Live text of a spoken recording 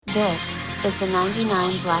This is the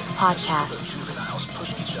 99 Black Podcast. Juveniles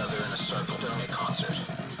push each other in a circle during a concert.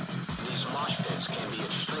 These mosh pits can be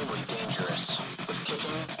extremely dangerous, with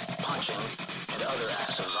kicking, punching, and other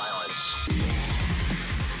acts of violence.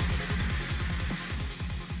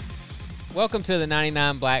 Welcome to the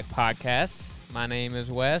 99 Black Podcast. My name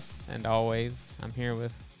is Wes, and always I'm here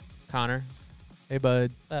with Connor. Hey,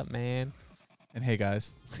 bud. What's up, man? And hey,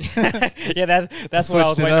 guys. Yeah, that's what I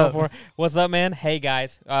was switched it waiting up. for. What's up, man? Hey,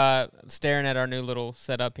 guys. Staring at our new little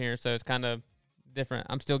setup here, so it's kind of different.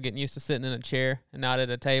 I'm still getting used to sitting in a chair and not at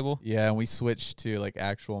a table. Yeah, and we switched to like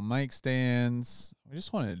actual mic stands. We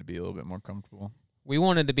just wanted it to be a little bit more comfortable. We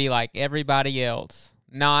wanted to be like everybody else,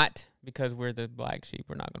 not because we're the black sheep.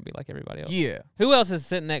 We're not going to be like everybody else. Yeah, Who else is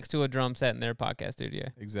sitting next to a drum set in their podcast studio?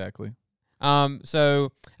 exactly.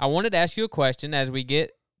 So I wanted to ask you a question as we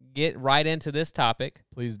get right into this topic.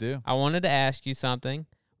 Please do. I wanted to ask you something.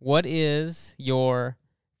 What is your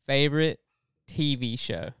favorite TV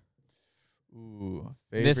show? Ooh,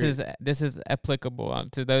 favorite, This is applicable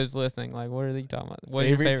to those listening. Like, what are you talking about? What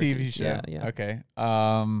is favorite your TV show. Yeah, yeah.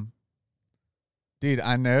 Okay. Dude,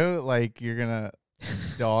 I know like you're gonna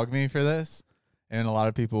dog me for this, and a lot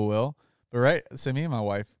of people will. But right, so me and my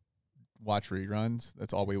wife watch reruns.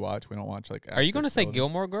 That's all we watch. We don't watch like. Are you going to say television.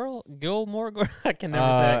 Gilmore Girl? Gilmore Girl? I can never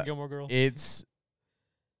say it. Gilmore Girl. It's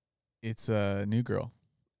a New Girl.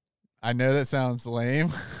 I know that sounds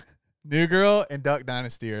lame. New Girl and Duck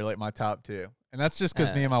Dynasty are like my top two, and that's just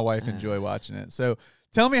because me and my wife enjoy watching it. So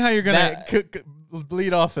tell me how you're gonna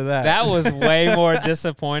bleed off of that. That was way more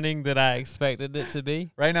disappointing than I expected it to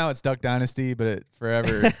be. Right now it's Duck Dynasty, but it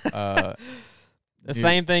forever. The dude,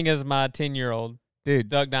 same thing as my 10-year-old, dude,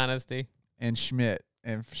 Duck Dynasty. and Schmidt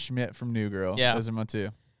from New Girl. Yeah. Those are my two.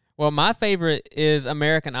 Well, my favorite is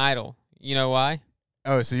American Idol. You know why?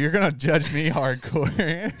 Oh, so you're gonna judge me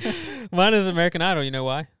hardcore? Mine is American Idol. You know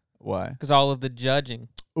why? Why? Because all of the judging.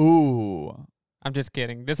 Ooh. I'm just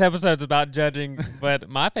kidding. This episode's about judging, but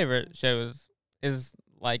my favorite show is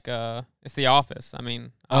like it's The Office. I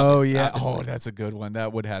mean, Oh yeah. obviously. Oh, that's a good one.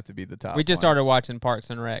 That would have to be the top. We just one. started watching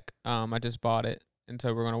Parks and Rec. I just bought it, and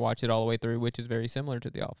so we're gonna watch it all the way through, which is very similar to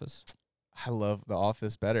The Office. I love The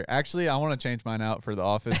Office better. Actually, I want to change mine out for The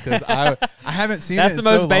Office because I haven't seen That's it the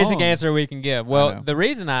in most so basic long. answer we can give. I Well, know. the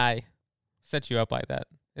reason I set you up like that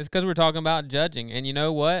is because we're talking about judging, and you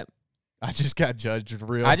know what? I just got judged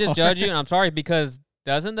real. I just hard. judge you, and I'm sorry because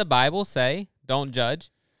doesn't the Bible say don't judge?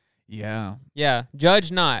 Yeah. Yeah,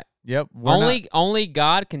 judge not. Yep. we're not- Only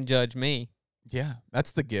God can judge me. Yeah.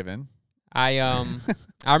 That's the given. I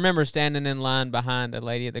remember standing in line behind a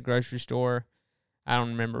lady at the grocery store. I don't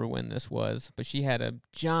remember when this was, but she had a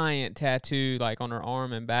giant tattoo like on her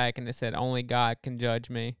arm and back, and it said only God can judge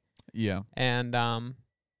me. Yeah. And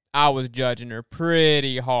I was judging her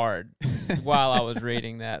pretty hard while I was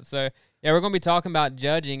reading that. So yeah, we're gonna be talking about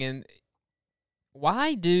judging and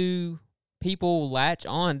why do people latch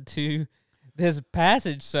on to this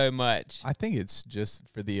passage so much? I think it's just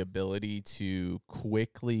for the ability to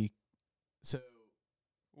quickly. So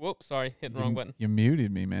Whoops, sorry, hit the wrong button. You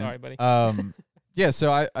muted me, man. Sorry, buddy. Yeah.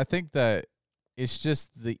 So I think that it's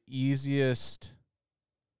just the easiest,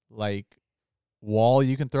 like, wall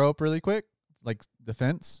you can throw up really quick, like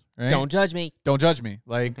defense. Right? Don't judge me. Don't judge me.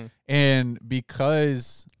 Like, Mhm. and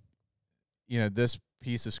because, this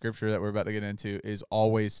piece of scripture that we're about to get into is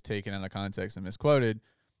always taken out of context and misquoted,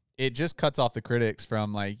 it just cuts off the critics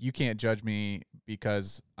from like, you can't judge me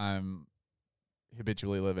because I'm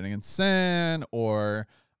habitually living in sin or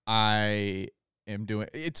I am doing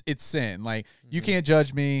it's sin. Like, you Mhm. can't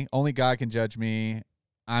judge me. Only God can judge me.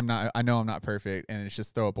 I know I'm not perfect, and it's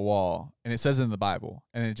just throw up a wall. And it says it in the Bible.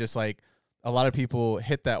 And it just like a lot of people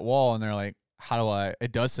hit that wall and they're like,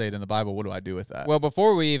 it does say it in the Bible. What do I do with that? Well,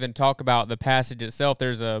 before we even talk about the passage itself,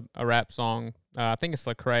 there's a rap song. I think it's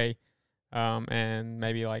Lecrae, and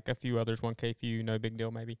maybe like a few others. 1K Few, No Big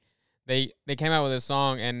Deal, maybe. They came out with a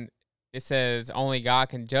song, and it says, "Only God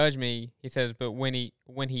can judge me." He says, but when he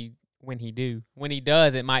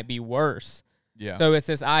does, it might be worse. Yeah. So it's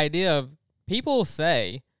this idea of people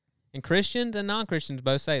say, and Christians and non-Christians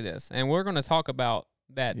both say this, and we're going to talk about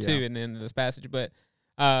that too Yeah. in the end of this passage. But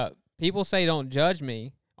people say, "Don't judge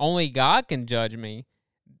me. Only God can judge me."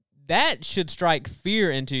 That should strike fear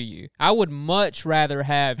into you. I would much rather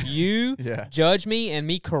have you Yeah. judge me and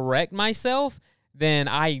me correct myself than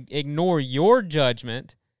I ignore your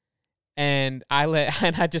judgment and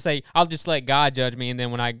I just say, I'll just let God judge me, and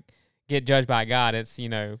then when I get judged by God, it's,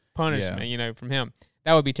 punishment, from him.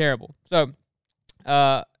 That would be terrible. So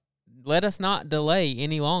let us not delay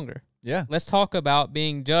any longer. Yeah. Let's talk about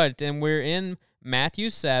being judged. And we're in Matthew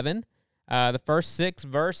 7, the first 6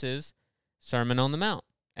 verses, Sermon on the Mount.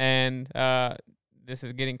 And this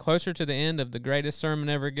is getting closer to the end of the greatest sermon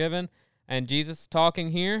ever given. And Jesus is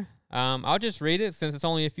talking here. I'll just read it since it's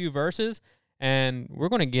only a few verses. And we're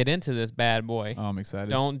going to get into this bad boy. Oh, I'm excited.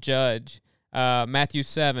 Don't judge. Matthew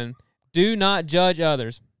 7. Do not judge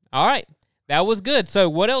others. All right. That was good. So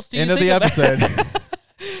what else do you End of think the about- episode.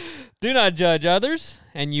 Do not judge others,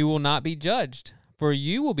 and you will not be judged. For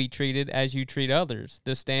you will be treated as you treat others.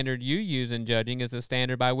 The standard you use in judging is the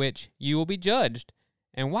standard by which you will be judged.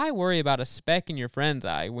 And why worry about a speck in your friend's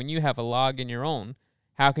eye when you have a log in your own?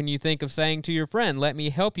 How can you think of saying to your friend, let me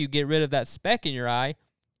help you get rid of that speck in your eye,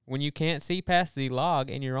 when you can't see past the log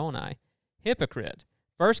in your own eye? Hypocrite.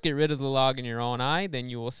 First get rid of the log in your own eye, then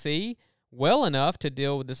you will see well enough to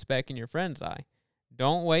deal with the speck in your friend's eye.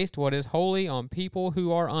 Don't waste what is holy on people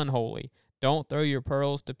who are unholy. Don't throw your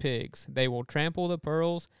pearls to pigs. They will trample the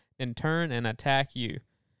pearls, then turn and attack you.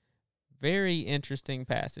 Very interesting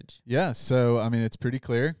passage. Yeah, so, I mean, it's pretty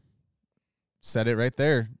clear. Said it right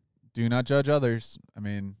there. Do not judge others. I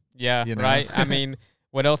mean, Yeah, you know. right? I mean,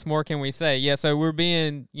 what else more can we say? Yeah, so we're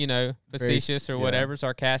being, facetious or yeah. whatever,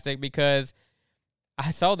 sarcastic, because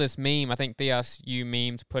I saw this meme. I think Theos U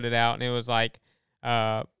Memes put it out, and it was like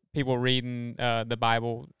people reading the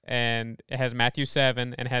Bible, and it has Matthew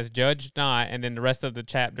 7 and has judge not, and then the rest of the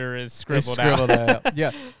chapter is scribbled out.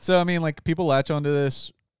 Yeah. So, I mean, like, people latch onto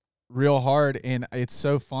this real hard, and it's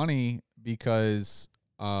so funny because,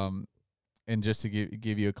 and just to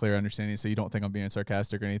give you a clear understanding so you don't think I'm being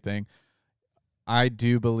sarcastic or anything, I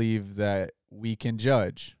do believe that we can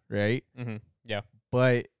judge, right? Mm-hmm. Yeah.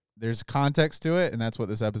 But there's context to it, and that's what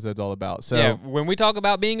this episode's all about. So, yeah, when we talk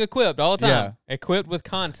about being equipped all the time, equipped with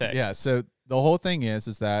context. yeah, so the whole thing is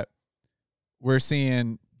that we're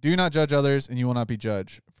seeing, do not judge others, and you will not be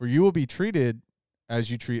judged. For you will be treated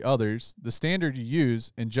as you treat others. The standard you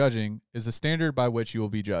use in judging is the standard by which you will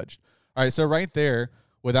be judged. All right, so right there,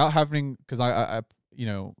 without having, because I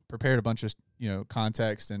prepared a bunch of,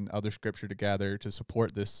 context and other scripture to gather to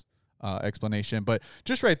support this explanation. But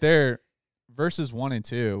just right there, verses 1 and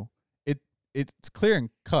 2, it's clear and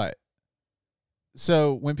cut.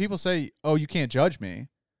 So when people say, oh, you can't judge me,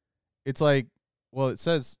 it's like, well, it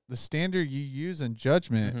says the standard you use in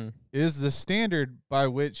judgment is the standard by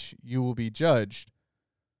which you will be judged.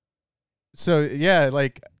 So, yeah,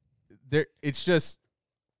 like, there, it's just,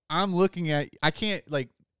 I'm looking at, I can't, like,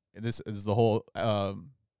 this is the whole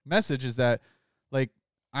message is that, like,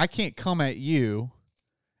 I can't come at you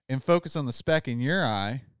and focus on the speck in your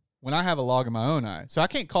eye when I have a log in my own eye. So I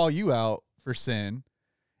can't call you out for sin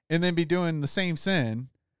and then be doing the same sin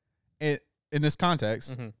in this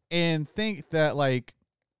context and think that, like,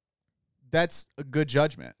 that's a good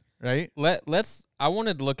judgment, right? I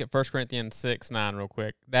wanted to look at 1 Corinthians 6:9 real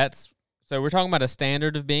quick. So we're talking about a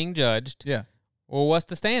standard of being judged. Yeah. Well, what's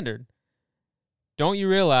the standard? Don't you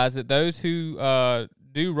realize that those who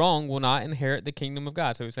do wrong will not inherit the kingdom of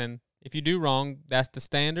God? So he's saying, if you do wrong, that's the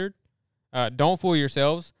standard. Don't fool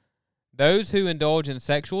yourselves. Those who indulge in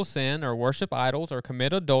sexual sin or worship idols or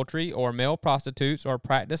commit adultery or male prostitutes or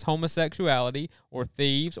practice homosexuality or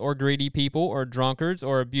thieves or greedy people or drunkards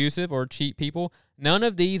or abusive or cheat people, none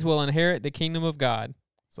of these will inherit the kingdom of God.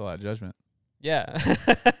 It's a lot of judgment. Yeah.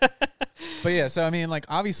 But yeah, so I mean, like,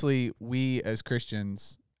 obviously we as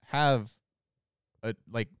Christians have an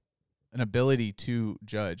ability to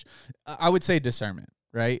judge. I would say discernment,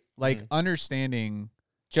 right? Like understanding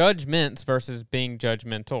judgments versus being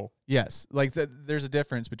judgmental. Yes, like there's a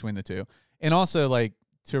difference between the two. And also, like,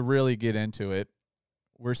 to really get into it,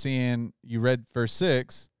 we're seeing, you read verse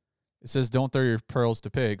 6, it says, don't throw your pearls to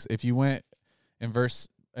pigs. If you went in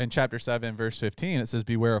chapter 7, verse 15, it says,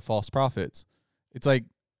 beware of false prophets. It's like,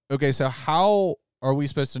 okay, so how are we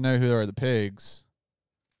supposed to know who are the pigs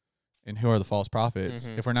and who are the false prophets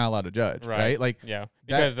if we're not allowed to judge, right? Like, yeah,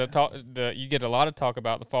 because you get a lot of talk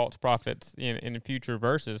about the false prophets in future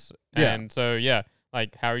verses, and so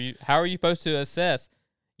like how are you supposed to assess?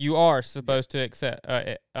 You are supposed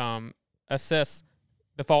to assess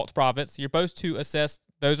the false prophets. You're supposed to assess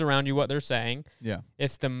those around you, what they're saying. Yeah,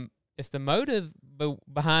 it's the motive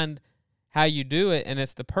behind how you do it, and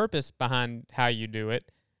it's the purpose behind how you do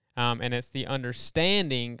it, and it's the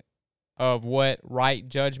understanding of what right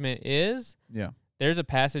judgment is. Yeah. There's a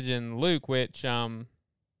passage in Luke which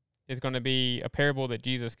is going to be a parable that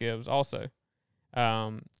Jesus gives also.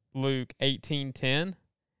 Luke 18:10.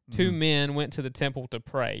 Two men went to the temple to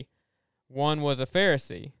pray. One was a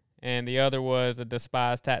Pharisee, and the other was a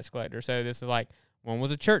despised tax collector. So this is like, one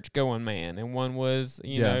was a church-going man, and one was,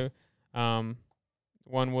 one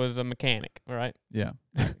one was a mechanic, right? Yeah.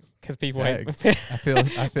 Because people Tagged. hate I feel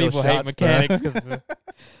people hate shots mechanics. thrown. 'Cause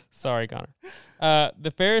sorry, Connor.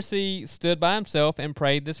 The Pharisee stood by himself and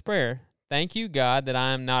prayed this prayer: "Thank you, God, that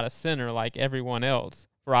I am not a sinner like everyone else.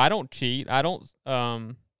 For I don't cheat. I don't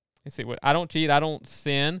I don't cheat. I don't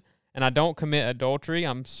sin, and I don't commit adultery.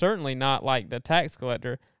 I'm certainly not like the tax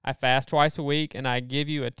collector. I fast twice a week, and I give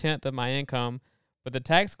you 1/10 of my income." But the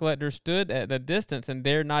tax collector stood at a distance and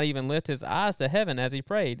dared not even lift his eyes to heaven as he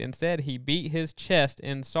prayed. Instead, he beat his chest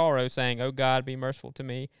in sorrow, saying, "O God, be merciful to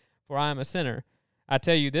me, for I am a sinner." I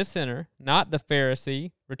tell you, this sinner, not the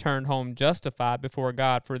Pharisee, returned home justified before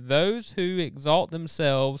God. For those who exalt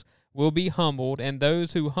themselves will be humbled, and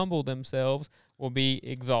those who humble themselves will be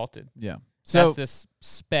exalted. Yeah. That's So this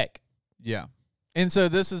spec. yeah. And so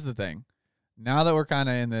this is the thing. Now that we're kind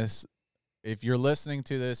of in this, if you're listening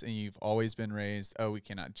to this and you've always been raised, oh, we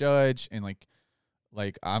cannot judge, and we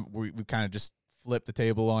kind of just flipped the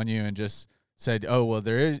table on you and just said, oh, well,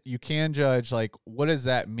 you can judge. Like, what does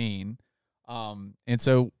that mean? And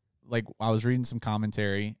so, like, I was reading some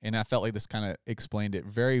commentary, and I felt like this kind of explained it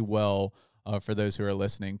very well for those who are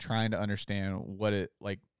listening, trying to understand what it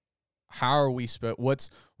like. How are we what's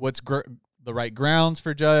the right grounds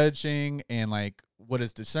for judging, and like what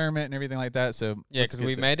is discernment and everything like that. So Yeah, because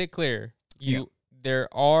we made it clear. There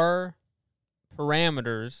are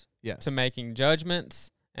parameters yes. to making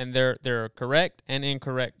judgments, and there are correct and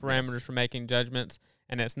incorrect parameters Yes. for making judgments,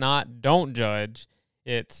 and it's not don't judge,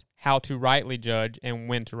 it's how to rightly judge and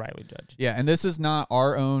when to rightly judge. Yeah, and this is not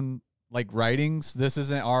our own like writings. This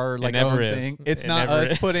isn't our like never own is. thing. It's It not never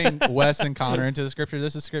us is. putting Wes and Connor into the scripture.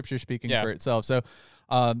 This is scripture speaking Yeah. for itself. So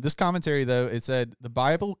this commentary, though, it said the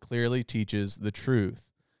Bible clearly teaches the truth,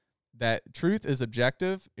 that truth is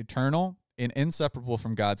objective, eternal, and inseparable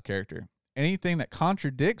from God's character. Anything that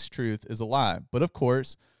contradicts truth is a lie. But of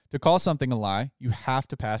course, to call something a lie, you have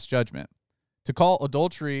to pass judgment. To call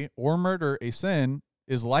adultery or murder a sin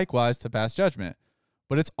is likewise to pass judgment.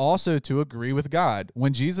 But it's also to agree with God.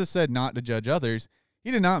 When Jesus said not to judge others,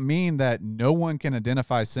 he did not mean that no one can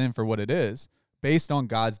identify sin for what it is based on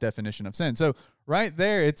God's definition of sin. So right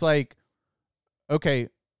there, it's like, okay,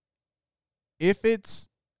 if it's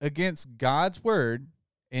against God's word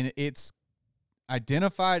and it's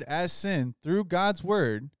identified as sin through God's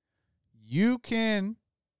word, you can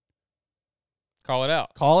Call it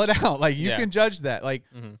out. call it out. Like, you Yeah. can judge that. Like,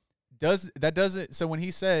 Mm-hmm. so when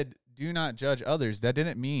he said, do not judge others, that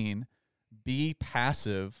didn't mean be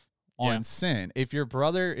passive on Yeah. sin. If your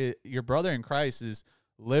brother in Christ is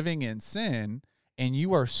living in sin and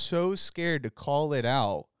you are so scared to call it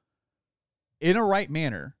out in a right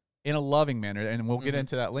manner, in a loving manner, and we'll get Mhm.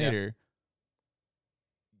 into that Yeah. later,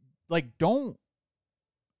 like, don't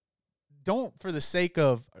for the sake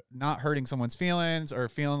of not hurting someone's feelings or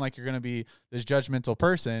feeling like you're going to be this judgmental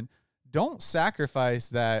person, don't sacrifice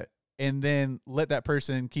that and then let that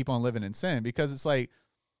person keep on living in sin, because it's like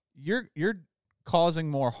you're causing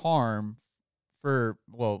more harm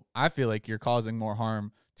I feel like you're causing more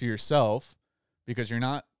harm to yourself because you're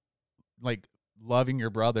not like loving your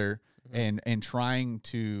brother and trying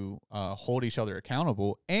to hold each other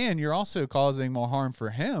accountable, and you're also causing more harm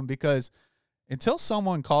for him because until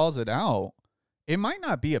someone calls it out, it might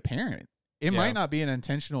not be apparent. It might not be an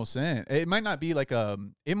intentional sin. It might not be like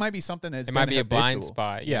it might be something that's It might be a blind habitual.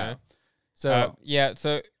 spot. you Yeah. know? So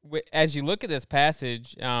So as you look at this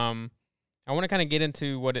passage, I want to kind of get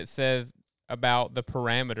into what it says about the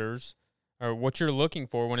parameters or what you're looking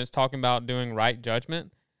for when it's talking about doing right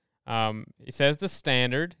judgment. It says the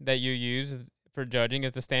standard that you use for judging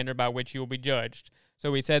is the standard by which you will be judged. So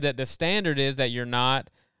we said that the standard is that you're not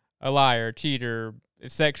a liar, cheater,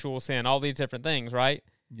 sexual sin, all these different things, right?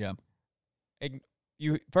 yeah.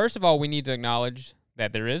 First of all, we need to acknowledge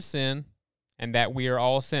that there is sin and that we are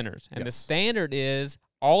all sinners. And the Yes. standard is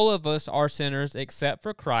all of us are sinners except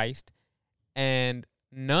for Christ, and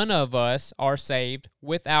none of us are saved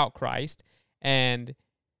without Christ. And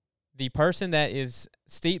the person that is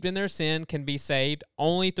steeped in their sin can be saved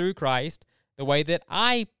only through Christ, the way that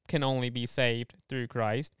I can only be saved through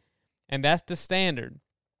Christ. And that's the standard.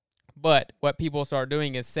 But what people start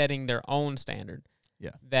doing is setting their own standard.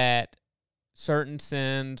 Yeah. That certain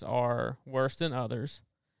sins are worse than others.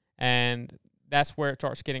 And that's where it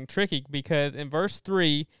starts getting tricky, because in verse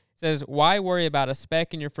 3 it says, why worry about a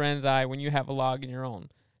speck in your friend's eye when you have a log in your own?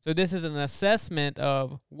 So this is an assessment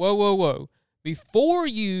of, whoa. Before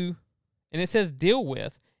you, and it says deal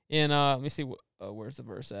with, in, let me see, where's the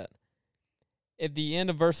verse at? At the end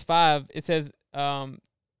of verse 5, it says,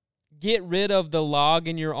 get rid of the log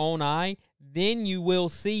in your own eye, then you will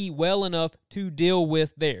see well enough to deal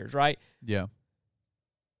with theirs, right? Yeah.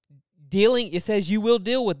 it says you will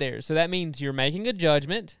deal with theirs. So that means you're making a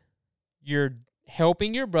judgment, you're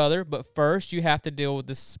helping your brother, but first you have to deal with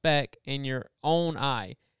the speck in your own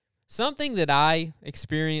eye. Something that I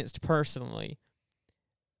experienced personally,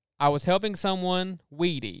 I was helping someone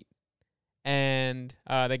weed eat, and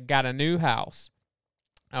they got a new house.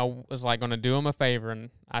 I was like going to do them a favor, and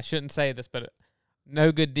I shouldn't say this, but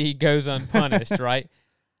no good deed goes unpunished, right?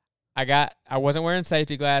 I wasn't wearing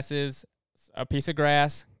safety glasses. A piece of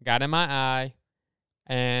grass got in my eye,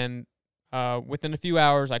 and within a few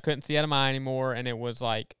hours, I couldn't see out of my eye anymore, and it was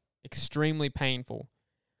like extremely painful.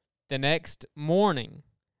 The next morning,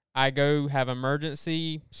 I go have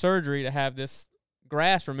emergency surgery to have this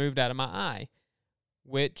grass removed out of my eye,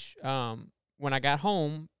 which when I got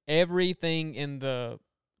home, everything in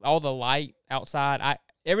all the light outside,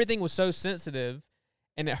 everything was so sensitive,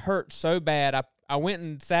 and it hurt so bad. I went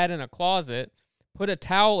and sat in a closet, put a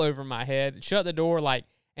towel over my head, shut the door,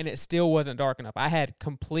 and it still wasn't dark enough. I had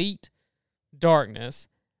complete darkness,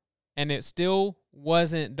 and it still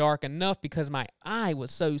wasn't dark enough because my eye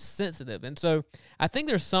was so sensitive. And so I think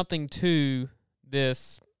there's something to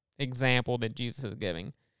this example that Jesus is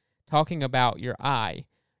giving, talking about your eye.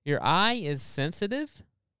 Your eye is sensitive,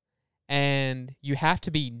 and you have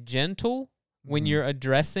to be gentle when you're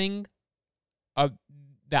addressing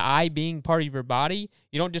the eye being part of your body.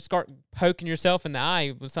 You don't just start poking yourself in the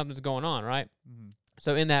eye when something's going on, right? Mm-hmm.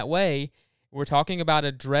 So in that way, we're talking about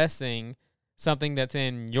addressing something that's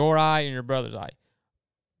in your eye and your brother's eye.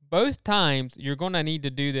 Both times, you're going to need to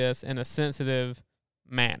do this in a sensitive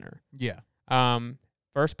manner. Yeah. 1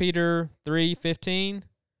 Peter 3:15,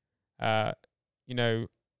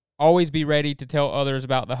 always be ready to tell others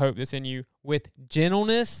about the hope that's in you with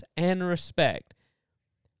gentleness and respect.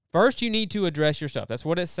 First, you need to address yourself. That's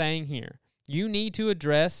what it's saying here. You need to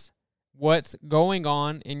address what's going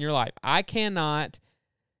on in your life. I cannot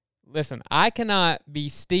be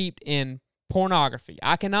steeped in pornography.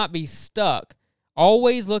 I cannot be stuck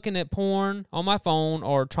always looking at porn on my phone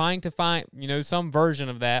or trying to find, some version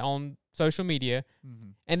of that on social media,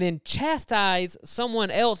 and then chastise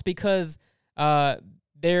someone else because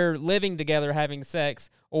they're living together having sex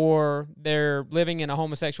or they're living in a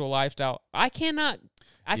homosexual lifestyle. I cannot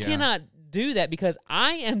do that because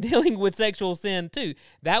I am dealing with sexual sin too.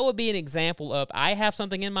 That would be an example of I have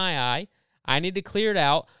something in my eye. I need to clear it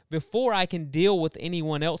out before I can deal with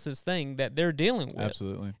anyone else's thing that they're dealing with.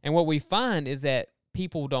 Absolutely. And what we find is that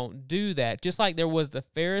people don't do that. Just like there was the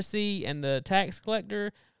Pharisee and the tax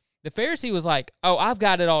collector. The Pharisee was like, oh, I've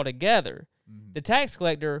got it all together. Mm-hmm. The tax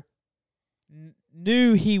collector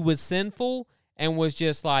knew he was sinful and was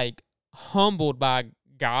just like humbled by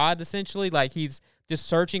God, essentially. Like he's just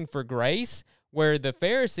searching for grace, where the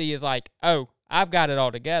Pharisee is like, oh, I've got it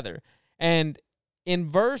all together. And in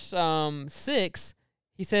verse 6,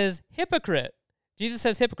 he says, hypocrite. Jesus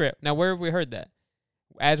says hypocrite. Now, where have we heard that?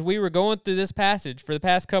 As we were going through this passage for the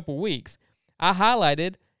past couple weeks, I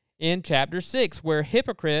highlighted in chapter 6 where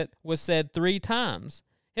hypocrite was said 3 times.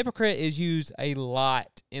 Hypocrite is used a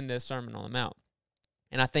lot in this Sermon on the Mount.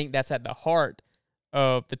 And I think that's at the heart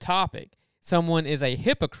of the topic. Someone is a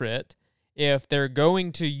hypocrite if they're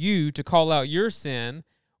going to you to call out your sin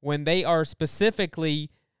when they are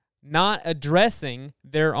specifically not addressing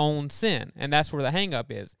their own sin. And that's where the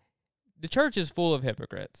hang-up is. The church is full of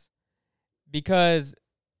hypocrites because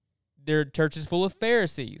their church is full of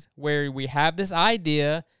Pharisees, where we have this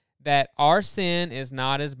idea that our sin is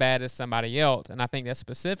not as bad as somebody else. And I think that's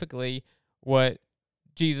specifically what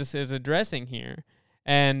Jesus is addressing here.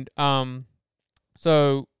 And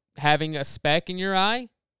so having a speck in your eye,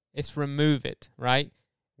 it's remove it, right?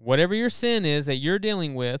 Whatever your sin is that you're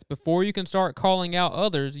dealing with, before you can start calling out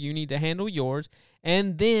others, you need to handle yours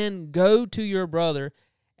and then go to your brother,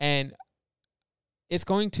 and it's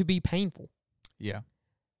going to be painful. Yeah.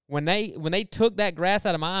 When they took that grass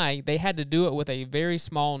out of my eye, they had to do it with a very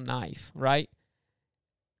small knife, right?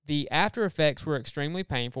 The after effects were extremely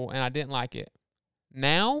painful, and I didn't like it.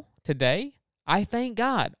 Now, today, I thank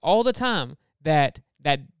God all the time that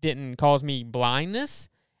didn't cause me blindness.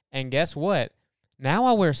 And guess what? Now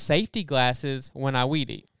I wear safety glasses when I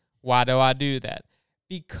weed eat. Why do I do that?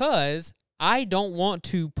 Because I don't want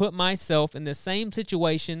to put myself in the same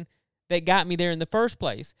situation that got me there in the first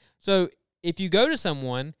place. So if you go to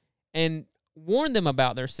someone and warn them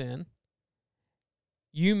about their sin,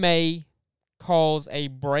 you may cause a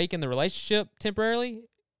break in the relationship temporarily.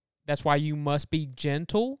 That's why you must be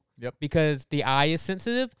gentle. Yep. Because the eye is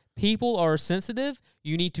sensitive. People are sensitive.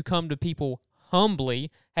 You need to come to people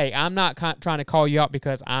humbly. Hey, I'm not trying to call you out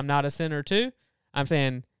because I'm not a sinner too. I'm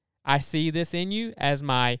saying I see this in you as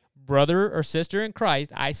my brother or sister in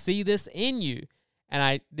Christ. I see this in you,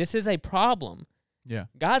 And this is a problem. Yeah.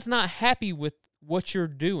 God's not happy with what you're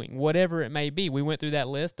doing, whatever it may be. We went through that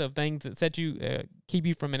list of things that keep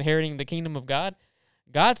you from inheriting the kingdom of God.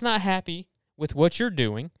 God's not happy with what you're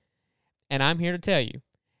doing, and I'm here to tell you.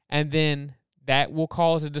 And then that will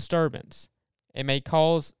cause a disturbance. It may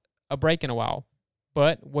cause a break in a while.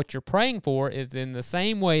 But what you're praying for is in the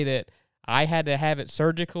same way that I had to have it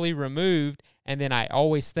surgically removed, and then I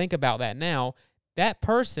always think about that now. That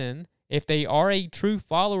person, if they are a true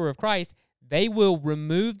follower of Christ, they will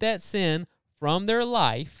remove that sin from their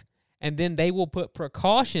life, and then they will put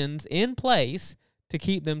precautions in place to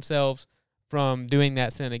keep themselves from doing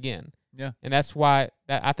that sin again. Yeah. And that's why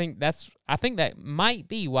I think that might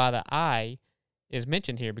be why the I is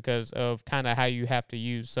mentioned here, because of kind of how you have to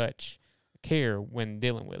use such care when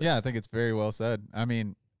dealing with it. Yeah, I think it's very well said. I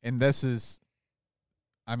mean, and this is,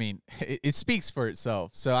 it speaks for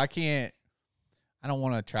itself. So I don't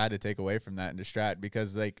want to try to take away from that and distract,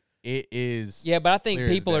 because like it is. Yeah, but I think clear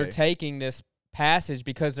as people are day. taking this passage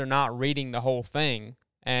because they're not reading the whole thing.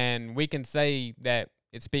 And we can say that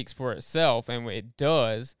it speaks for itself, and it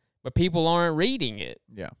does, but people aren't reading it.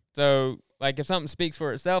 Yeah. So, like, if something speaks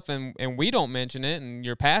for itself and we don't mention it, and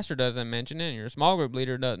your pastor doesn't mention it, and your small group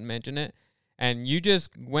leader doesn't mention it, and you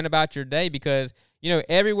just went about your day because,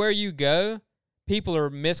 everywhere you go, people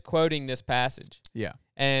are misquoting this passage. Yeah.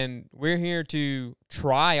 And we're here to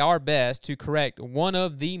try our best to correct one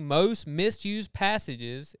of the most misused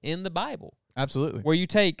passages in the Bible, Absolutely. where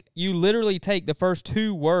you literally take the first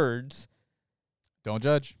two words, Don't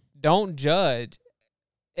judge. don't judge.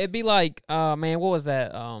 It'd be like, man, what was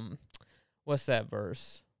that? What's that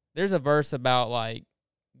verse? There's a verse about like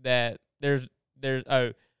that. There's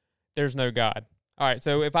no God. All right.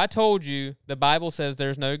 So if I told you the Bible says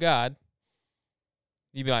there's no God,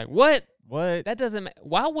 you'd be like, what? What? That doesn't.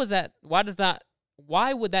 Why was that? Why does that?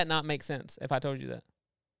 Why would that not make sense if I told you that?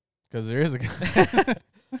 Because there is a God.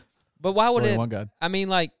 But why would Only it? one God. I mean,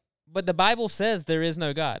 like, but the Bible says there is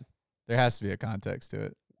no God. There has to be a context to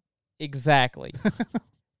it. Exactly.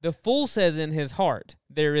 The fool says in his heart,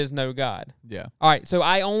 there is no God. Yeah. All right, so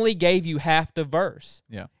I only gave you half the verse.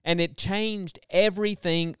 Yeah. And it changed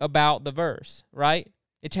everything about the verse, right?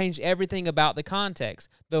 It changed everything about the context.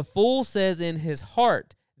 The fool says in his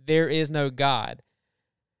heart, there is no God.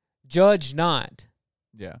 Judge not.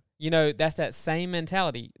 Yeah. That's that same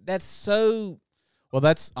mentality. That's so Well,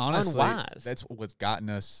 that's honestly, unwise. that's what's gotten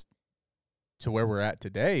us to where we're at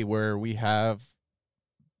today, where we have,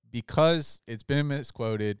 because it's been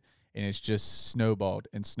misquoted and it's just snowballed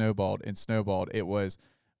and snowballed and snowballed. It was,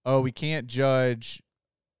 we can't judge.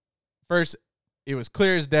 First, it was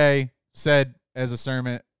clear as day, said as a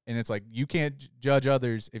sermon, and it's like, you can't judge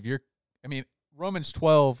others if you're, Romans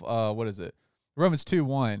 12, what is it? Romans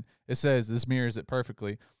 2:1, it says, this mirrors it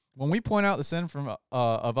perfectly. When we point out the sin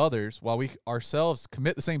of others while we ourselves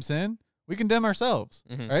commit the same sin, we condemn ourselves,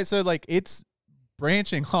 right? So, like, it's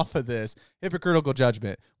branching off of this hypocritical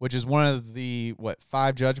judgment, which is one of the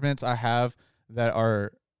 5 judgments I have that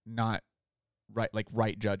are not right, like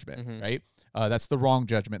right judgment, right? That's the wrong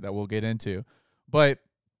judgment that we'll get into. But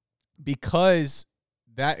because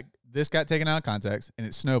this got taken out of context and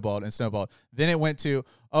it snowballed and snowballed, then it went to,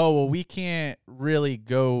 we can't really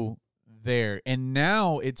go there. And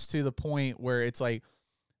now it's to the point where it's like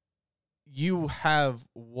you have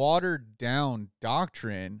watered down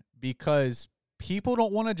doctrine because people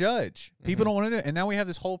don't want to judge. People don't want to do it. And now we have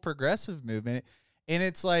this whole progressive movement, and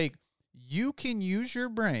it's like you can use your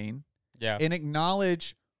brain and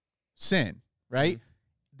acknowledge sin, right?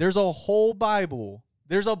 There's a whole Bible.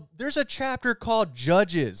 There's a chapter called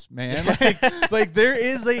Judges, man. Like there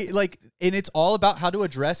is and it's all about how to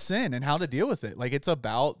address sin and how to deal with it. Like, it's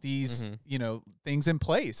about these, things in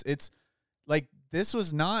place. It's like, this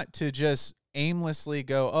was not to just aimlessly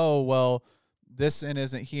go, this sin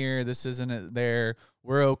isn't here, this isn't there,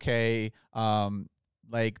 we're okay.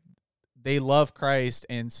 Like, they love Christ,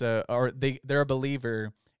 and so, or they're a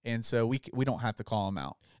believer, and so we don't have to call them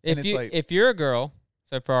out. If you're a girl,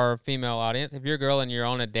 so for our female audience, if you're a girl and you're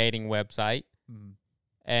on a dating website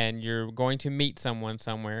and you're going to meet someone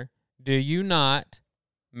somewhere, do you not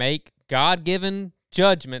make God-given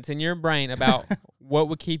judgments in your brain about what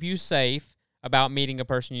would keep you safe about meeting a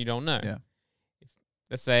person you don't know? Yeah.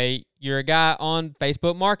 Let's say you're a guy on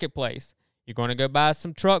Facebook Marketplace. You're going to go buy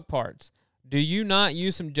some truck parts. Do you not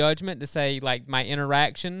use some judgment to say, like, my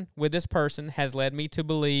interaction with this person has led me to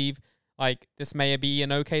believe, like, this may be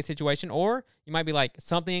an okay situation, or you might be like,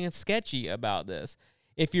 something is sketchy about this.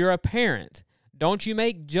 If you're a parent, don't you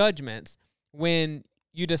make judgments when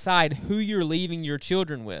you decide who you're leaving your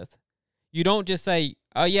children with? You don't just say,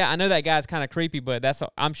 oh, yeah, I know that guy's kind of creepy, but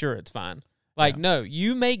I'm sure it's fine. Like, Yeah. no,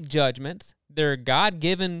 you make judgments. They're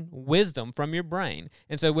God-given wisdom from your brain.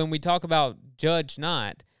 And so when we talk about judge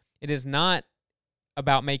not, it is not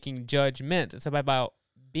about making judgments. It's about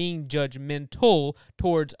being judgmental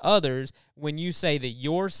towards others when you say that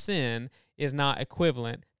your sin is not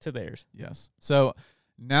equivalent to theirs. Yes. So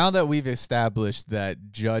now that we've established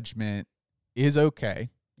that judgment is okay,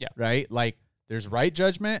 Yeah. right? Like there's right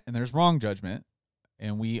judgment and there's wrong judgment,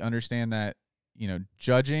 and we understand that, you know,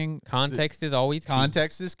 judging Context is always key.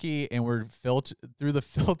 context is key, and we're through the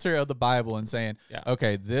filter of the Bible and saying, Yeah.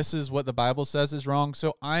 okay, this is what the Bible says is wrong,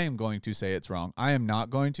 so I am going to say it's wrong. I am not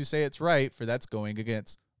going to say it's right, for that's going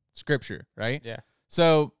against Scripture, right? Yeah.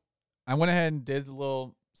 So I went ahead and did a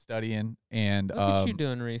little studying, and Look at you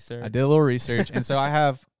doing research. I did a little research, and so I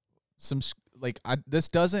have some this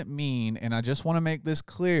doesn't mean, and I just want to make this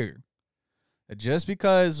clear, that just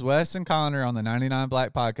because Wes and Connor on the 99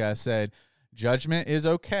 Black podcast said judgment is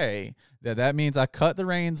okay, that means I cut the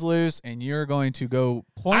reins loose and you're going to go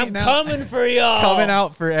pointing out, coming for y'all. coming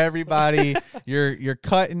out for everybody. You're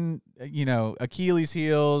cutting, you know, Achilles'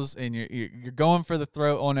 heels, and you're going for the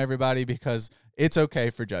throat on everybody because it's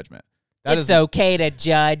okay for judgment. That It's is okay to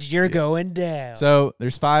judge. You're going down. So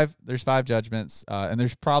there's five judgments, and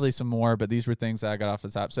there's probably some more, but these were things that I got off the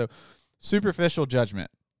top. So superficial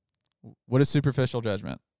judgment. What is superficial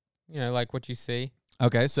judgment? You know, like what you see.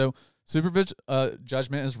 Okay, so superficial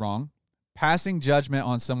judgment is wrong. Passing judgment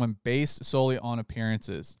on someone based solely on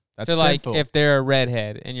appearances. That's So, like, sinful. if they're a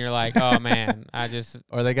redhead and you're like, oh, man, I just...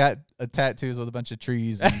 Or they got tattoos with a bunch of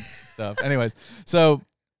trees and stuff. Anyways, so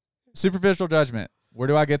superficial judgment. Where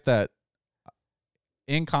do I get that?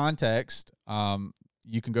 In context,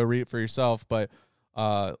 you can go read it for yourself, but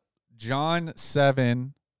John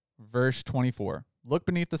 7, verse 24. Look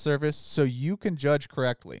beneath the surface so you can judge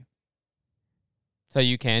correctly. So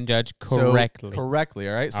you can judge So, correctly. correctly,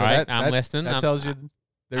 all right? So All right, that, I'm that, listening. That I'm- tells you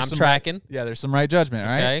there's I'm some tracking. there's some right judgment, all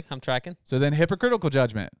right? Okay, I'm tracking. So then hypocritical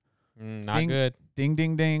judgment. Not Ding. good. Ding,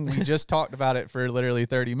 ding, ding. We just talked about it for literally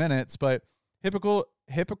 30 minutes, but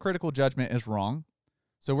hypocritical judgment is wrong.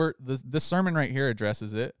 So this sermon right here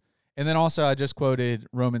addresses it. And then also I just quoted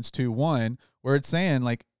Romans 2:1, where it's saying,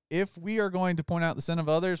 like, if we are going to point out the sin of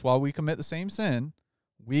others while we commit the same sin,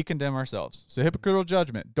 we condemn ourselves. So hypocritical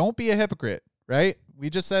judgment. Don't be a hypocrite, right? We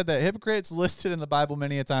just said that hypocrites listed in the Bible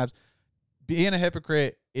many a times. Being a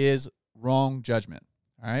hypocrite is wrong judgment.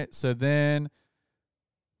 All right. So then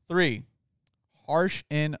 3, harsh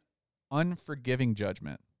and unforgiving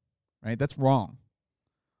judgment, right? That's wrong.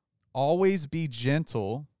 Always be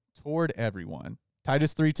gentle toward everyone.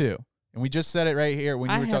 Titus 3:2. And we just said it right here when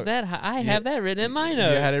you I were have talking. that. I have that written in my You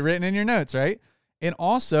notes. had it written in your notes, right? And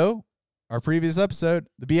also, our previous episode,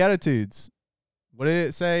 the Beatitudes. What did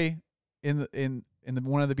it say in the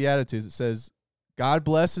one of the Beatitudes? It says, God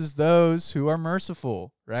blesses those who are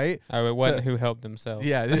merciful, right? Oh, it wasn't who helped themselves.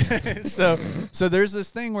 Yeah. so there's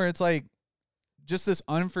this thing where it's like just this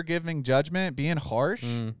unforgiving judgment, being harsh.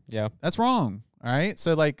 Yeah. That's wrong. All right.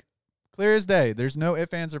 So like clear as day, there's no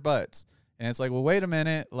ifs, ands, or buts. And it's like, well, wait a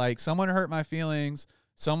minute. Like someone hurt my feelings.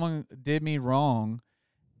 Someone did me wrong.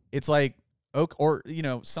 It's like, okay, or, you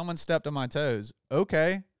know, someone stepped on my toes.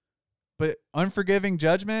 Okay. But unforgiving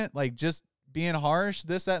judgment, like just being harsh,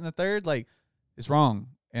 this, that, and the third, like it's wrong.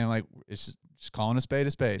 And like, it's just calling a spade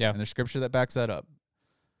a spade. Yeah. And there's scripture that backs that up.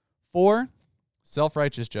 4,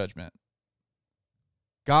 self-righteous judgment.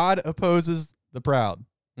 God opposes the proud.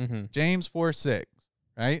 Mm-hmm. James 4:6,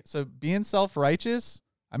 right? So being self-righteous,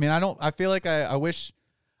 I mean, I feel like I wish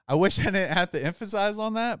I didn't have to emphasize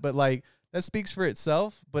on that, but like that speaks for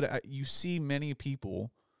itself. But you see many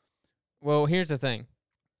people. Well, here's the thing.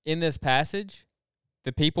 In this passage,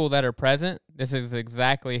 the people that are present, this is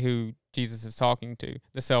exactly who Jesus is talking to,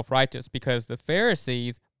 the self-righteous, because the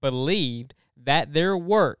Pharisees believed that their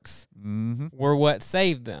works were what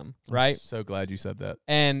saved them, right? I'm so glad you said that.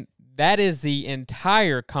 And that is the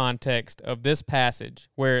entire context of this passage,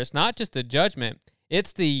 where it's not just a judgment,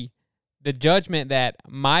 it's the judgment that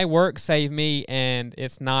my work saved me, and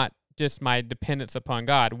it's not just my dependence upon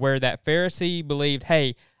God, where that Pharisee believed,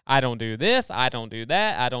 hey, I don't do this, I don't do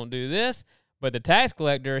that, I don't do this. But the tax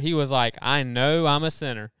collector, he was like, I know I'm a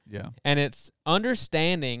sinner. Yeah. And it's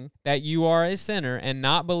understanding that you are a sinner and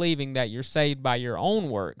not believing that you're saved by your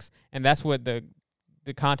own works. And that's what the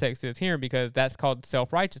context is here, because that's called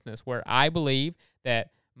self-righteousness, where I believe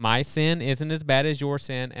that my sin isn't as bad as your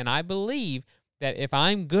sin, and I believe that if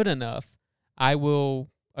I'm good enough, I will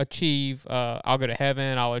achieve, I'll go to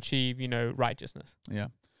heaven, I'll achieve, righteousness. Yeah.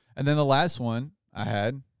 And then the last one I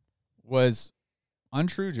had was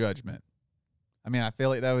untrue judgment. I mean, I feel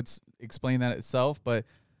like that would explain that itself, but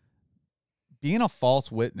being a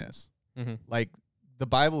false witness, Mm-hmm. Like the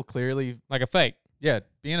Bible clearly, Like a fake. yeah,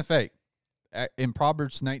 being a fake. In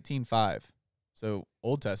Proverbs 19:5, so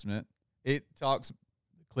Old Testament, it talks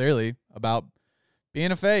clearly about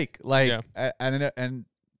being a fake. Like, Yeah. and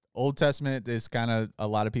Old Testament is kind of, a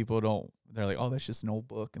lot of people don't, they're like, oh, that's just an old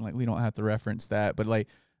book, and like we don't have to reference that. But like,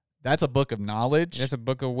 that's a book of knowledge. It's a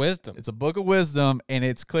book of wisdom. It's a book of wisdom, and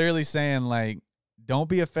it's clearly saying like, don't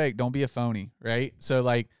be a fake, don't be a phony, right? So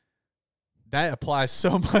like, that applies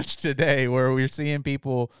so much today, where we're seeing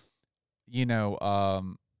people, you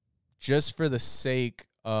know, just for the sake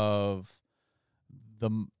of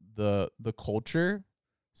the culture,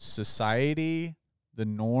 society, the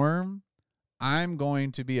norm, I'm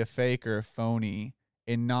going to be a fake or a phony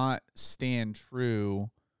and not stand true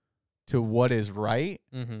to what is right,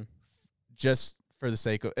 Mm-hmm. just for the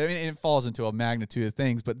sake of, I mean, it falls into a magnitude of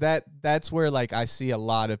things, but that's where like I see a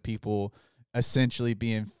lot of people essentially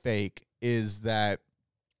being fake, is that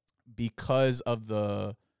because of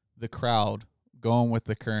the crowd going with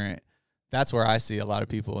the current. That's where I see a lot of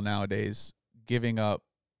people nowadays giving up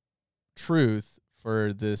truth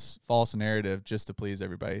for this false narrative just to please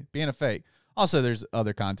everybody, being a fake. Also, there's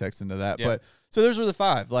other context into that. Yeah. But so those were the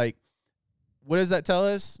 5. Like, what does that tell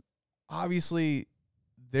us? Obviously,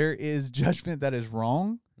 there is judgment that is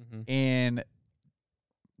wrong. Mm-hmm. And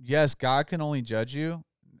yes, God can only judge you.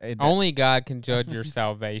 And Only God can judge your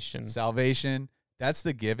salvation. salvation, that's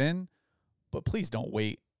the given. But please don't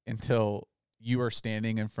wait until you are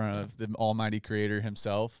standing in front of the Almighty Creator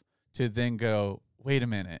himself to then go, wait a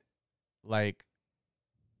minute, like,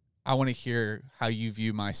 I want to hear how you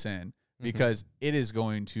view my sin, because it is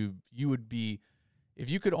going to, you would be, if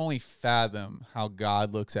you could only fathom how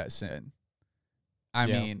God looks at sin, I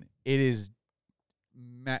mean, it is,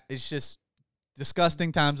 it's just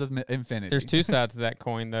disgusting times of infinity. There's 2 sides to that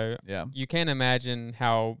coin, though. Yeah. You can't imagine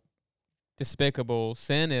how despicable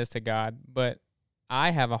sin is to God, but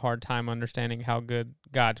I have a hard time understanding how good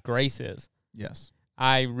God's grace is. Yes.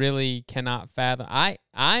 I really cannot fathom.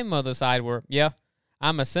 I'm of the side where, yeah,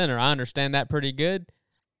 I'm a sinner. I understand that pretty good.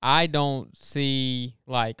 I don't see,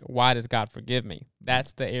 like, why does God forgive me?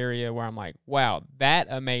 That's the area where I'm like, wow, that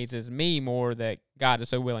amazes me more, that God is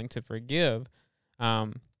so willing to forgive.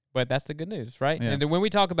 But that's the good news, right? Yeah. And then when we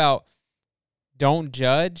talk about don't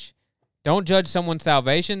judge someone's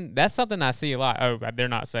salvation, that's something I see a lot. Oh, they're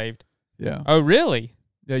not saved. Yeah. Oh, really?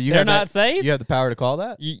 Yeah. You They're have not that, saved? You have the power to call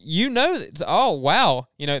that? You know, oh, wow.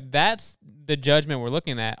 You know, that's the judgment we're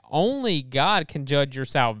looking at. Only God can judge your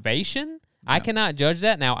salvation. I cannot judge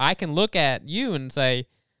that. Now, I can look at you and say,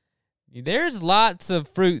 there's lots of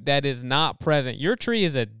fruit that is not present. Your tree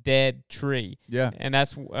is a dead tree. Yeah. And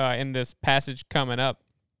that's in this passage coming up.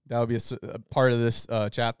 That would be a part of this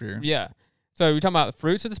chapter. Yeah. So we're talking about the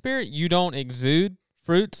fruits of the Spirit. You don't exude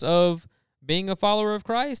fruits of being a follower of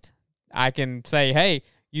Christ. I can say, hey,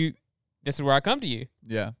 this is where I come to you.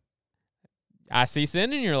 Yeah. I see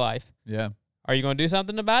sin in your life. Yeah. Are you going to do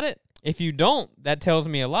something about it? If you don't, that tells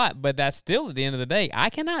me a lot. But that's still, at the end of the day, I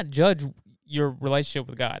cannot judge your relationship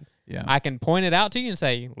with God. Yeah. I can point it out to you and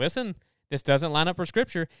say, listen, this doesn't line up with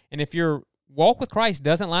Scripture. And if your walk with Christ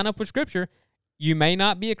doesn't line up with Scripture, you may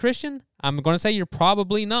not be a Christian. I'm going to say you're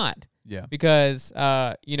probably not. Yeah. Because,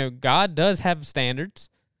 God does have standards,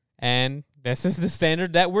 and this is the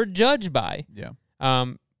standard that we're judged by. Yeah.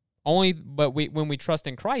 But when we trust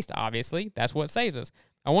in Christ, obviously, that's what saves us.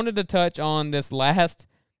 I wanted to touch on this last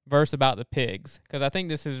verse about the pigs, because I think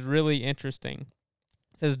this is really interesting.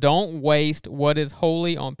 It says, don't waste what is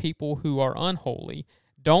holy on people who are unholy.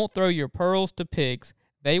 Don't throw your pearls to pigs.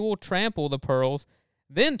 They will trample the pearls,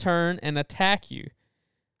 then turn and attack you.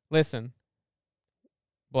 Listen,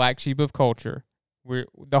 black sheep of culture.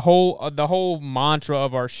 The whole mantra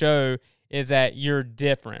of our show is that you're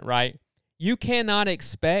different, right? You cannot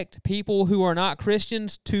expect people who are not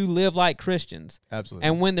Christians to live like Christians. Absolutely.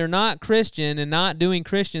 And when they're not Christian and not doing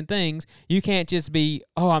Christian things, you can't just be,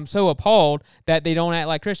 oh, I'm so appalled that they don't act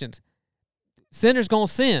like Christians. Sinners going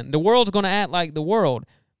to sin. The world's going to act like the world.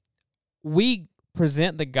 We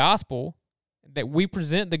present the gospel, that we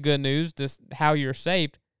present the good news, this how you're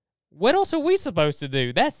saved. What else are we supposed to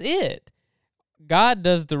do? That's it. God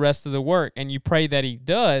does the rest of the work, and you pray that he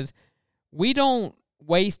does. We don't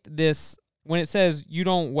waste this. When it says you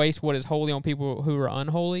don't waste what is holy on people who are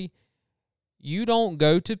unholy, you don't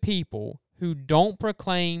go to people who don't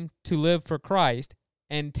proclaim to live for Christ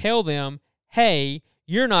and tell them, hey,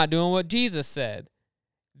 you're not doing what Jesus said.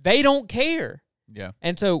 They don't care. Yeah.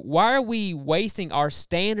 And so why are we wasting our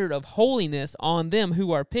standard of holiness on them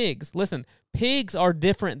who are pigs? Listen, pigs are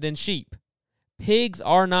different than sheep. Pigs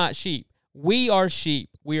are not sheep. We are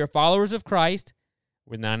sheep. We are followers of Christ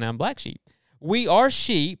with 99 black sheep. We are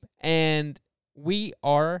sheep, and we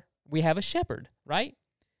have a shepherd, right?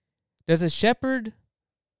 Does a shepherd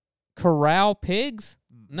corral pigs?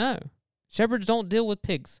 No. Shepherds don't deal with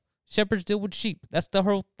pigs. Shepherds deal with sheep. That's their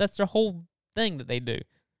whole thing that they do.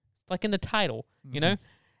 It's like in the title, you know?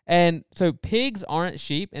 And so pigs aren't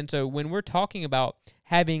sheep. And so when we're talking about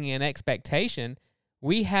having an expectation,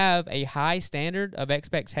 we have a high standard of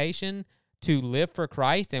expectation to live for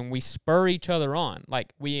Christ, and we spur each other on.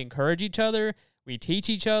 Like, we encourage each other, we teach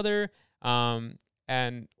each other,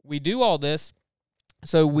 and we do all this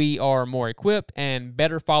so we are more equipped and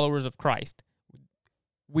better followers of Christ.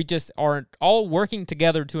 We just are all working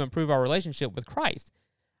together to improve our relationship with Christ.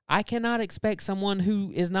 I cannot expect someone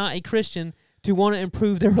who is not a Christian to want to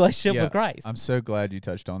improve their relationship with Christ. I'm so glad you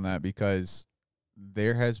touched on that, because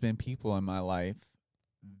there has been people in my life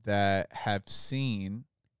that have seen,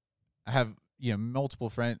 I have, multiple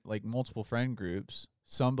friend groups,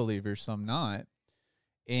 some believers, some not.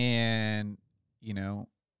 And, the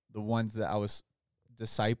ones that I was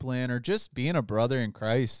discipling or just being a brother in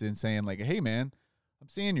Christ and saying like, hey man, I'm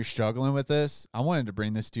seeing you're struggling with this. I wanted to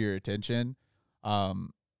bring this to your attention. Like,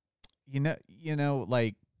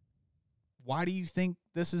 why do you think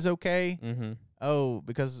this is okay? Mm-hmm. Oh,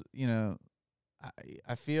 because,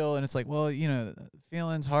 I feel, and it's like, well,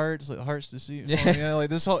 feelings, hearts deceive. Yeah. Like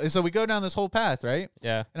this whole, so we go down this whole path, right?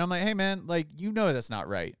 Yeah. And I'm like, hey man, like, that's not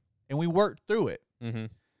right. And we worked through it. Mm-hmm.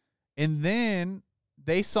 And then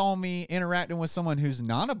they saw me interacting with someone who's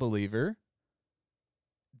not a believer,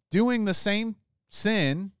 doing the same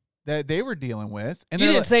sin that they were dealing with. And you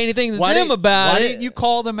didn't say anything to them about it. Why didn't you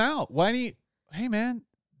call them out? Hey man,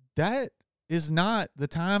 that is not the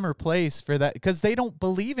time or place for that, because they don't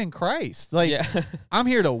believe in Christ. Like, I'm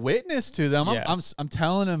here to witness to them. Yeah. I'm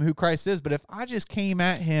telling them who Christ is. But if I just came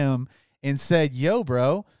at him and said, yo,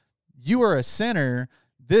 bro, you are a sinner,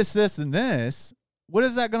 this, and this, what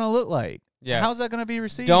is that going to look like? Yeah. How's that going to be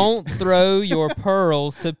received? Don't throw your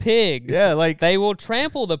pearls to pigs. Yeah, like, they will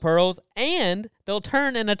trample the pearls and they'll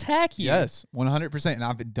turn and attack you. Yes, 100%. And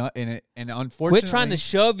I've done in it, and unfortunately, quit trying to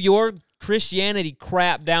shove your Christianity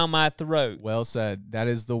crap down my throat. Well said. That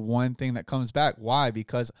is the one thing that comes back. Why?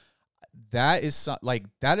 Because that is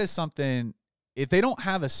something. If they don't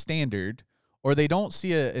have a standard, or they don't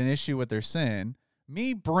see an issue with their sin,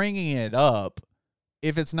 me bringing it up,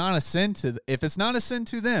 if it's not a sin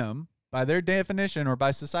to them by their definition or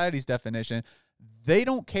by society's definition, they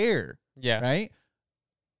don't care. Yeah. Right.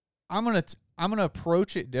 I'm gonna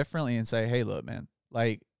approach it differently and say, hey, look, man,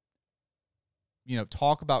 like,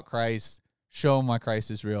 talk about Christ, show them why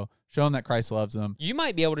Christ is real, show them that Christ loves them. You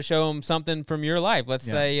might be able to show them something from your life. Let's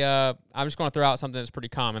say, I'm just going to throw out something that's pretty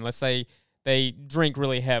common. Let's say they drink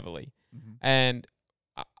really heavily. Mm-hmm. And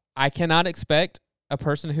I cannot expect a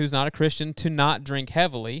person who's not a Christian to not drink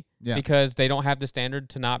heavily because they don't have the standard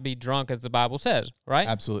to not be drunk, as the Bible says, right?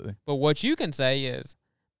 Absolutely. But what you can say is,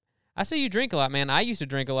 I see you drink a lot, man. I used to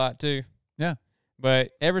drink a lot too. Yeah.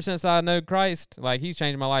 But ever since I know Christ, like, he's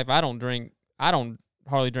changed my life. I don't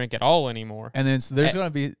hardly drink at all anymore. And then there's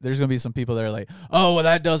gonna be some people that are like, oh, well,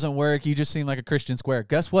 that doesn't work. You just seem like a Christian square.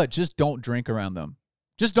 Guess what? Just don't drink around them.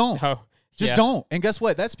 Just don't. Oh, just don't. And guess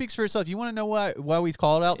what? That speaks for itself. You want to know why we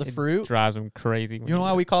called out the fruit? Drives them crazy. You know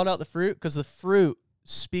why we called out the fruit? Because the fruit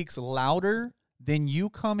speaks louder than you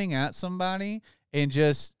coming at somebody and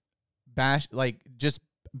just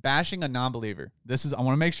bashing a non-believer. I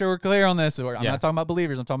want to make sure we're clear on this. I'm not talking about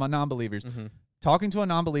believers. I'm talking about non-believers. Mm-hmm. Talking to a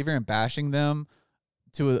non-believer and bashing them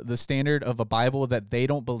to the standard of a Bible that they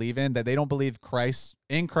don't believe in, that they don't believe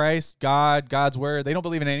in Christ, God's word. They don't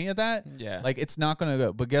believe in any of that. Yeah. Like, it's not going to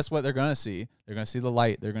go. But guess what they're going to see? They're going to see the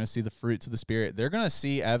light. They're going to see the fruits of the Spirit. They're going to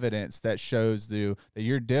see evidence that shows that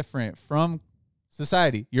you're different from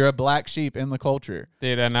society. You're a black sheep in the culture.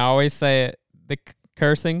 Dude, and I always say it, the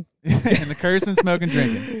cursing. And the cursing, smoking,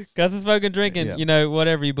 drinking. Cussing, smoking, drinking,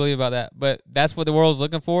 whatever you believe about that. But that's what the world's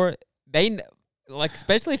looking for. Like,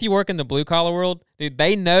 especially if you work in the blue collar world, dude,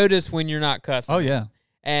 they notice when you're not cussing. Oh yeah.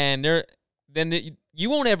 And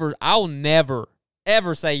I'll never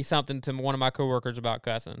ever say something to one of my coworkers about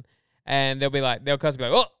cussing. And they'll cuss and be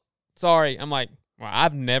like, "Oh, sorry." I'm like, "Well,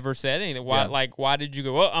 I've never said anything. Why why did you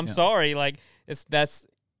go, "Oh, I'm sorry." Like, that's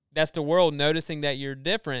the world noticing that you're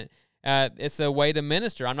different. It's a way to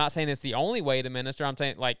minister. I'm not saying it's the only way to minister. I'm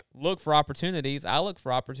saying, like, look for opportunities. I look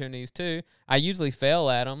for opportunities too. I usually fail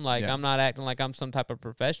at them. Like, I'm not acting like I'm some type of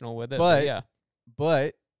professional with it.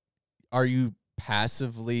 But are you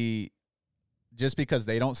passively, just because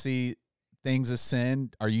they don't see things as sin,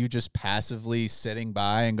 are you just passively sitting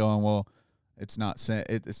by and going, well, it's not sin.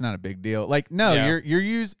 It's not a big deal. Like, no,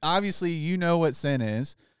 you're obviously, what sin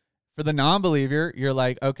is. For the non-believer, you're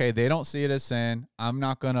like, okay, they don't see it as sin. I'm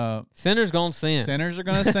not gonna. Sinners gonna sin. Sinners are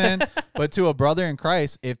gonna sin. But to a brother in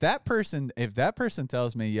Christ, if that person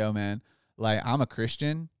tells me, yo, man, like I'm a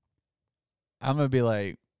Christian, I'm gonna be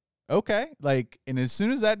like, okay, like, and as soon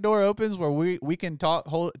as that door opens where we can talk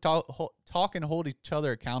and hold each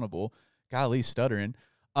other accountable, golly, stuttering,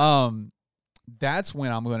 that's when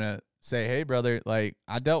I'm gonna say, hey, brother, like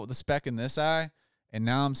I dealt with the speck in this eye, and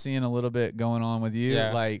now I'm seeing a little bit going on with you,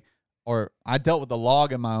 like. Or I dealt with the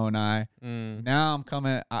log in my own eye. Now I'm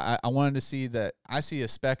coming. I wanted to see that I see a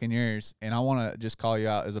speck in yours, and I want to just call you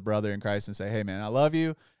out as a brother in Christ and say, hey, man, I love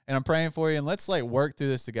you, and I'm praying for you, and let's like work through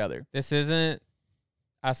this together. This isn't.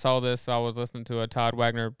 I saw this. I was listening to a Todd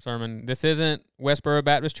Wagner sermon. This isn't Westboro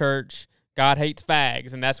Baptist Church. God hates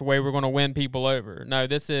fags, and that's the way we're going to win people over. No,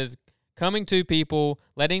 this is coming to people,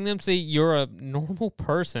 letting them see you're a normal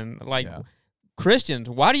person. Like Christians,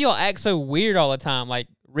 why do y'all act so weird all the time? Like,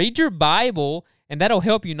 read your Bible, and that'll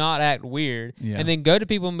help you not act weird. Yeah. And then go to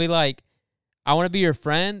people and be like, I want to be your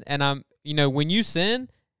friend, and when you sin,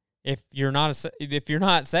 if you're not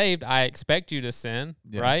saved, I expect you to sin,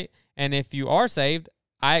 right? And if you are saved,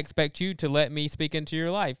 I expect you to let me speak into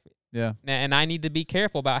your life. Yeah. And I need to be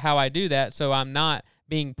careful about how I do that, so I'm not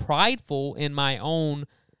being prideful in my own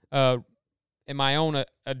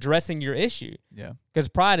addressing your issue. Yeah. Because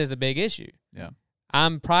pride is a big issue. Yeah.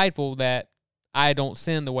 I'm prideful that I don't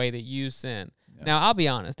sin the way that you sin. Yeah. Now, I'll be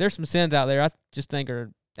honest. There's some sins out there I just think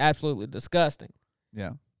are absolutely disgusting.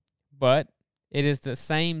 Yeah. But it is the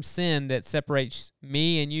same sin that separates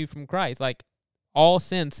me and you from Christ. Like, all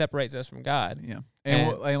sin separates us from God. Yeah.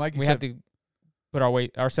 And like you we said, have to put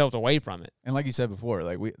ourselves away from it. And like you said before,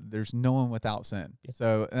 like there's no one without sin. Yeah.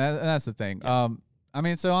 So and that's the thing. Yeah. I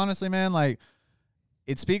mean, so honestly, man, like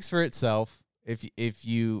it speaks for itself. If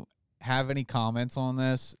you have any comments on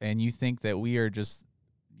this and you think that we are just,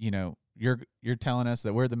 you're telling us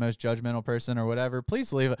that we're the most judgmental person or whatever,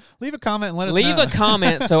 please leave a comment and let us know. Leave a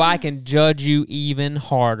comment so I can judge you even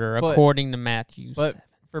harder according to Matthew 7.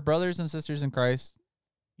 For brothers and sisters in Christ,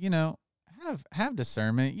 have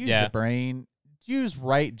discernment. Use your brain. Use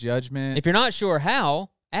right judgment. If you're not sure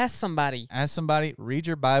how, ask somebody. Read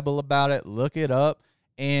your Bible about it. Look it up.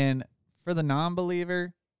 And for the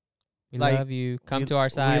non-believer, we love you. Come to our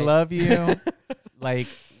side. We love you.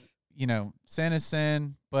 Sin is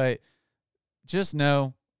sin. But just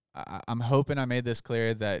know, I'm hoping I made this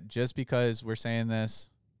clear that just because we're saying this,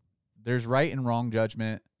 there's right and wrong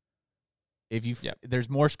judgment. There's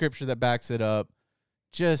more scripture that backs it up.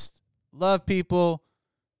 Just love people.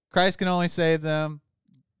 Christ can only save them,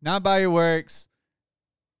 not by your works.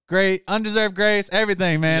 Great, undeserved grace,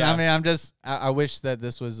 everything, man. Yeah. I mean, I wish that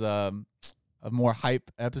this was a more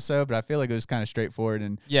hype episode, but I feel like it was kind of straightforward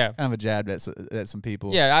and kind of a jab at some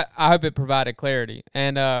people. Yeah, I hope it provided clarity.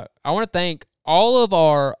 And I want to thank all of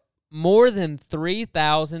our more than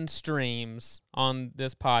 3,000 streams on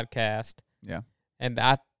this podcast. Yeah. And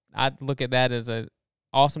I look at that as an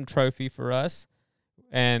awesome trophy for us.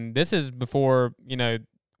 And this is before,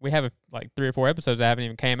 we have like 3 or 4 episodes that haven't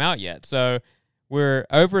even came out yet. So we're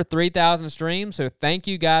over 3,000 streams. So thank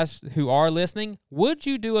you guys who are listening. Would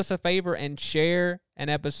you do us a favor and share an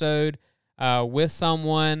episode with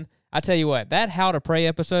someone? I tell you what, that How to Pray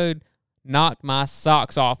episode knocked my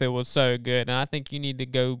socks off. It was so good. And I think you need to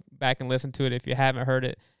go back and listen to it if you haven't heard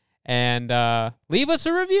it. And leave us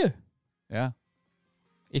a review. Yeah.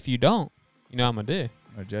 If you don't, I'm going to do.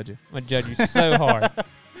 I'm going to judge you. I'm going to judge you so hard.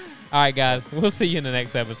 All right, guys. We'll see you in the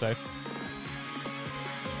next episode.